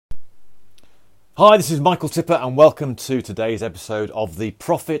Hi, this is Michael Tipper and welcome to today's episode of the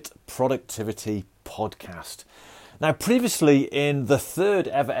Profit Productivity Podcast. Now, previously in the third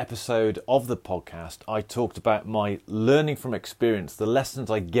ever episode of the podcast, I talked about my learning from experience, the lessons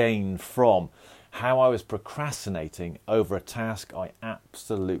I gained from how I was procrastinating over a task I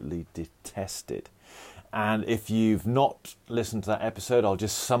absolutely detested. And if you've not listened to that episode, I'll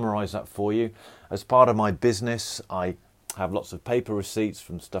just summarize that for you. As part of my business, I have lots of paper receipts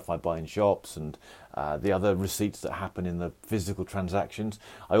from stuff I buy in shops and the other receipts that happen in the physical transactions.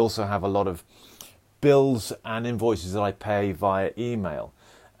 I also have a lot of bills and invoices that I pay via email,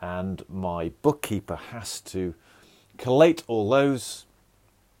 and my bookkeeper has to collate all those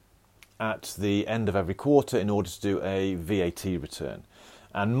at the end of every quarter in order to do a VAT return.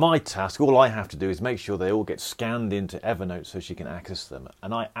 And my task, all I have to do is make sure they all get scanned into Evernote so she can access them.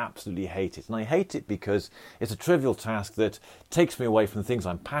 And I absolutely hate it. And I hate it because it's a trivial task that takes me away from the things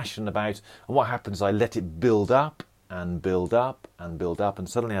I'm passionate about. And what happens is I let it build up and build up and build up. And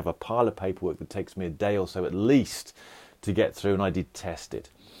suddenly I have a pile of paperwork that takes me a day or so at least to get through. And I detest it.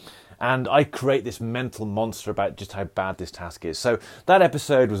 And I create this mental monster about just how bad this task is. So that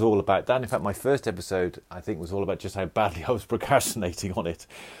episode was all about that. In fact, my first episode, I think, was all about just how badly I was procrastinating on it,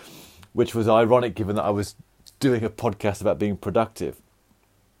 which was ironic given that I was doing a podcast about being productive.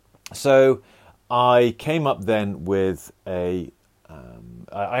 So I came up then with I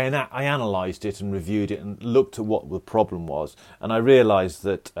analysed it and reviewed it and looked at what the problem was. And I realised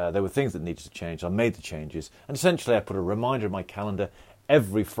that there were things that needed to change. I made the changes. And essentially I put a reminder in my calendar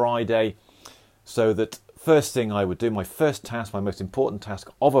every Friday, so that first thing I would do, my first task, my most important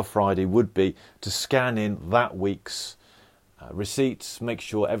task of a Friday would be to scan in that week's receipts, make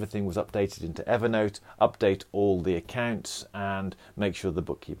sure everything was updated into Evernote, update all the accounts and make sure the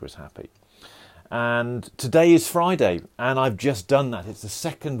bookkeeper is happy. And today is Friday and I've just done that. It's the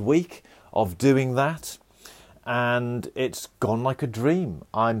second week of doing that and it's gone like a dream.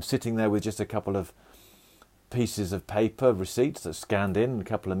 I'm sitting there with just a couple of pieces of paper, receipts that are scanned in a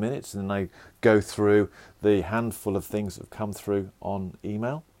couple of minutes, and then I go through the handful of things that have come through on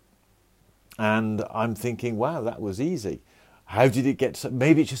email. And I'm thinking, wow, that was easy. How did it get so?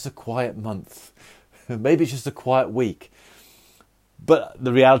 Maybe it's just a quiet month. Maybe it's just a quiet week. But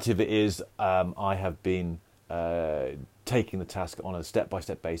the reality of it is I have been taking the task on a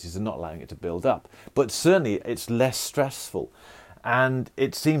step-by-step basis and not allowing it to build up. But certainly it's less stressful. And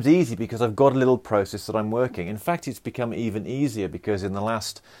it seems easy because I've got a little process that I'm working. In fact, it's become even easier because in the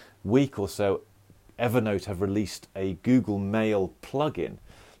last week or so, Evernote have released a Google Mail plugin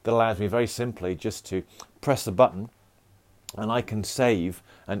that allows me very simply just to press a button and I can save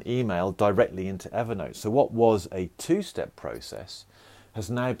an email directly into Evernote. So what was a two-step process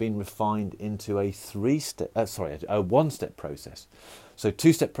has now been refined into a one-step process. So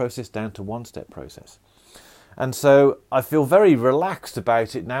two-step process down to one-step process. And so I feel very relaxed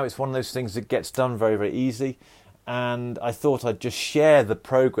about it now. It's one of those things that gets done very, very easy. And I thought I'd just share the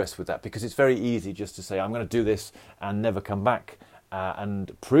progress with that because it's very easy just to say, I'm going to do this and never come back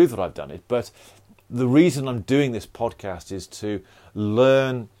and prove that I've done it. But the reason I'm doing this podcast is to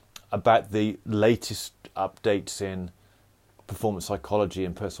learn about the latest updates in performance psychology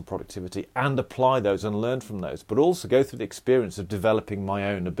and personal productivity and apply those and learn from those, but also go through the experience of developing my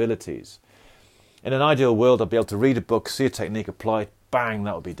own abilities. In an ideal world, I'd be able to read a book, see a technique, apply it, bang,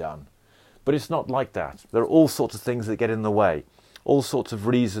 that would be done. But it's not like that. There are all sorts of things that get in the way, all sorts of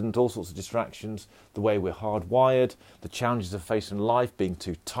reasons, all sorts of distractions, the way we're hardwired, the challenges of facing life, being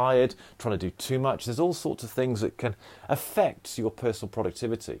too tired, trying to do too much. There's all sorts of things that can affect your personal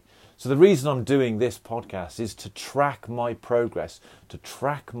productivity. So the reason I'm doing this podcast is to track my progress, to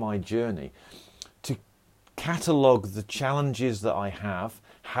track my journey, to catalogue the challenges that I have,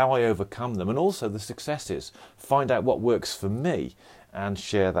 how I overcome them, and also the successes. Find out what works for me and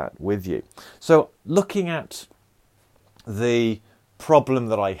share that with you. So looking at the problem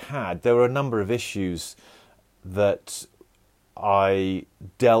that I had, there were a number of issues that I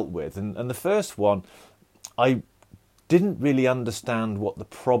dealt with. And the first one, I didn't really understand what the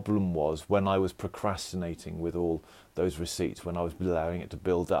problem was when I was procrastinating with all those receipts, when I was allowing it to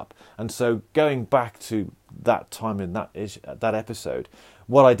build up. And so going back to that time in that episode,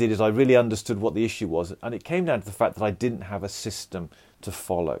 what I did is I really understood what the issue was, and it came down to the fact that I didn't have a system to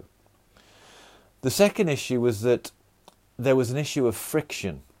follow. The second issue was that there was an issue of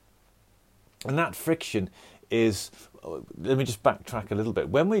friction, and that friction is, let me just backtrack a little bit.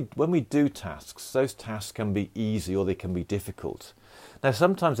 When we do tasks, those tasks can be easy or they can be difficult. Now,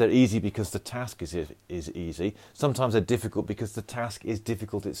 sometimes they're easy because the task is easy. Sometimes they're difficult because the task is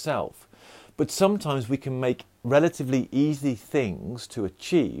difficult itself. But sometimes we can make relatively easy things to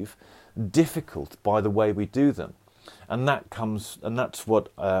achieve difficult by the way we do them. And that's what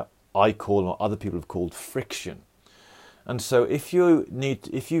I call, or other people have called, friction. And so if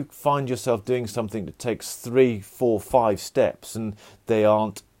you find yourself doing something that takes 3, 4, 5 steps and they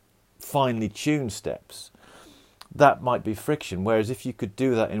aren't finely tuned steps, that might be friction. Whereas if you could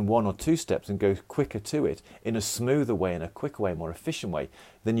do that in 1 or 2 steps and go quicker to it in a smoother way, in a quicker way, more efficient way,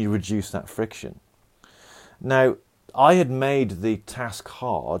 then you reduce that friction. Now, I had made the task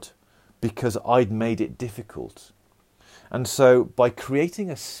hard because I'd made it difficult. And so by creating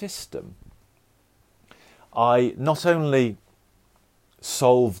a system, I not only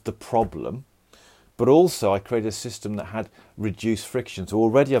solved the problem, but also I created a system that had reduced friction. So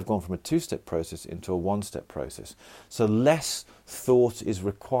already I've gone from a 2-step process into a 1-step process. So less thought is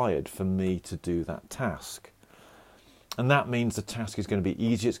required for me to do that task. And that means the task is going to be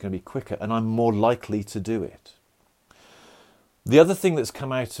easier, it's going to be quicker, and I'm more likely to do it. The other thing that's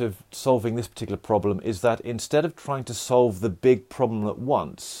come out of solving this particular problem is that instead of trying to solve the big problem at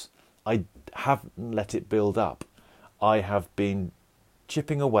once, I haven't let it build up. I have been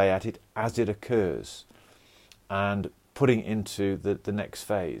chipping away at it as it occurs and putting it into the next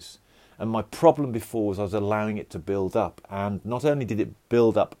phase. And my problem before was I was allowing it to build up, and not only did it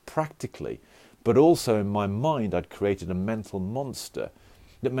build up practically, but also in my mind I'd created a mental monster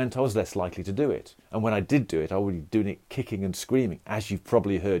that meant I was less likely to do it. And when I did do it, I would be doing it kicking and screaming, as you've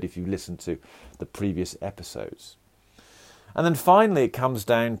probably heard if you listened to the previous episodes. And then finally it comes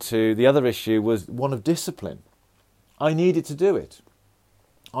down to the other issue was one of discipline. I needed to do it.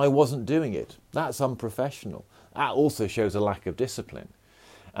 I wasn't doing it. That's unprofessional. That also shows a lack of discipline.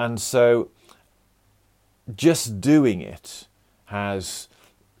 And so just doing it has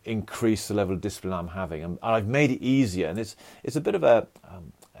increased the level of discipline I'm having. And I've made it easier. And it's a bit of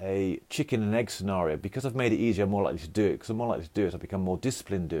a chicken and egg scenario. Because I've made it easier, I'm more likely to do it. Because I'm more likely to do it, I become more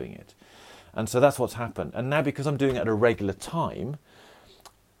disciplined doing it. And so that's what's happened. And now because I'm doing it at a regular time,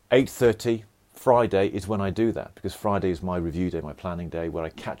 8:30 Friday is when I do that. Because Friday is my review day, my planning day, where I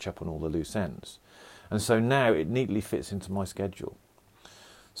catch up on all the loose ends. And so now it neatly fits into my schedule.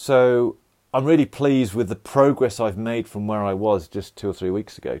 So I'm really pleased with the progress I've made from where I was just 2 or 3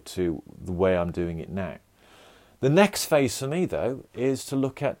 weeks ago to the way I'm doing it now. The next phase for me, though, is to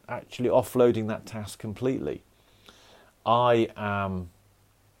look at actually offloading that task completely. I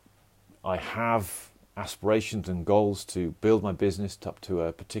have aspirations and goals to build my business up to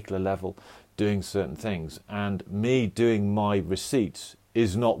a particular level, doing certain things. And me doing my receipts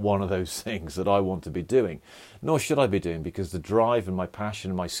is not one of those things that I want to be doing, nor should I be doing, because the drive and my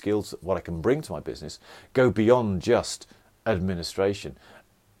passion and my skills, what I can bring to my business, go beyond just administration,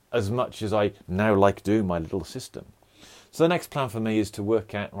 as much as I now like doing my little system. So the next plan for me is to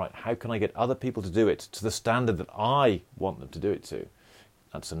work out, right, how can I get other people to do it to the standard that I want them to do it to?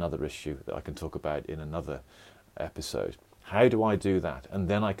 That's another issue that I can talk about in another episode. How do I do that? And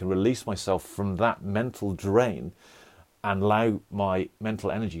then I can release myself from that mental drain and allow my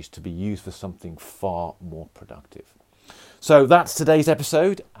mental energies to be used for something far more productive. So that's today's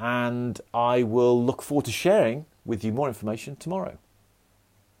episode, and I will look forward to sharing with you more information tomorrow.